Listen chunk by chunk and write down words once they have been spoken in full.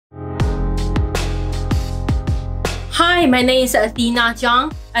Hi, my name is Athena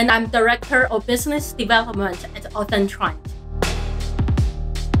Zhang, and I'm Director of Business Development at AuthenTrend.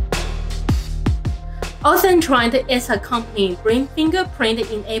 AuthenTrend is a company bringing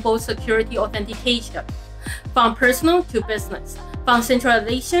fingerprint-enabled security authentication, from personal to business, from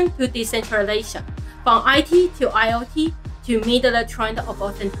centralization to decentralization, from IT to IoT to meet the trend of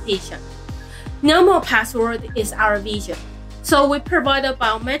authentication. No more password is our vision, so we provide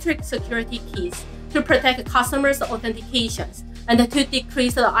biometric security keys to protect customers' authentications and to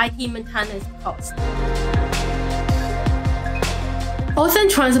decrease the IT maintenance cost.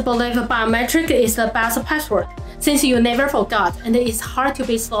 AuthenTrend believes biometric is the best password since you never forgot and it's hard to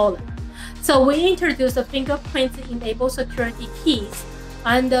be stolen. So we introduced the fingerprint-enabled security keys,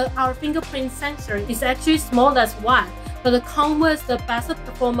 and our fingerprint sensor is actually small as one, but comes the best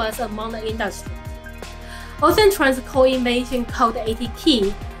performance among the industry. AuthenTrend's co-invention called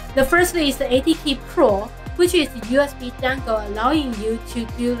ATKey. The first is the ATKey.Pro, which is USB dongle allowing you to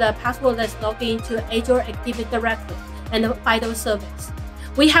do the passwordless login to AzureAD directly and the FIDO service.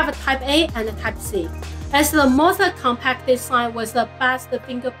 We have a Type A and a Type C, as the most compact design was the best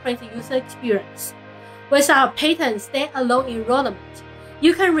fingerprint user experience. With our patent stand-alone enrollment,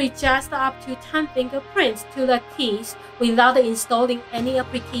 you can register up to 10 fingerprints to the keys without installing any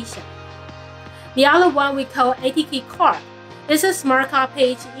application. The other one we call ATKey.Card. It's a smart card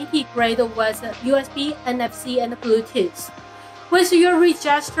page integrated with USB, NFC, and Bluetooth. With your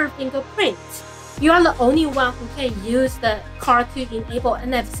registered fingerprints, you are the only one who can use the card to enable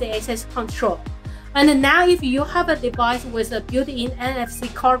NFC access control. And now if you have a device with a built-in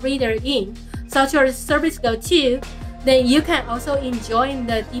NFC card reader in, such as Service Go 2, then you can also enjoy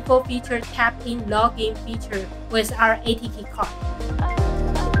the default feature tap-in login feature with our ATKey.Card.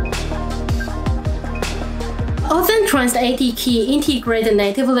 AuthenTrend's ATKey integrated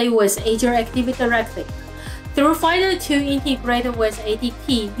natively with AzureAD directly. Through FIDO 2 integrated with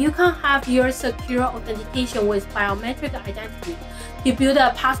ATKey, you can have your secure authentication with biometric identity to build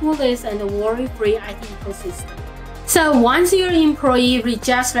a passwordless and worry-free IT ecosystem. So once your employee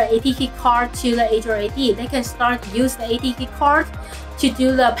registers the ATKey.Card to the AzureAD, they can start to use the ATKey.Card to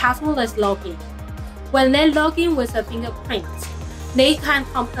do the passwordless login. When they log in with a fingerprint,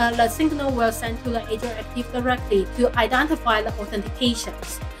 the signal will send to the AzureAD directly to identify the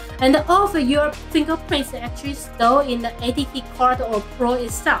authentications. And all of your fingerprints actually stored in the ATKey.Card or Pro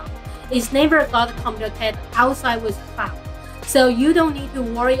itself. It's never got communicated outside with cloud. So you don't need to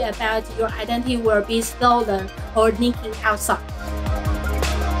worry about your identity will be stolen or leaking outside.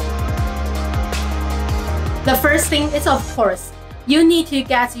 The first thing is, of course, you need to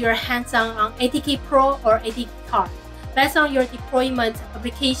get your hands on ATKey.Pro or ATKey.Card, based on your deployment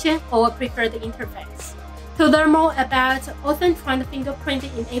application or preferred interface. To learn more about AuthenTrend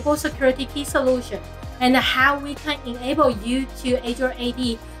fingerprint-enabled security key solution and how we can enable you to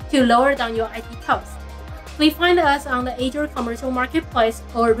AzureAD to lower down your IT costs, please find us on the Azure Commercial Marketplace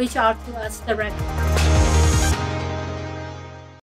or reach out to us directly.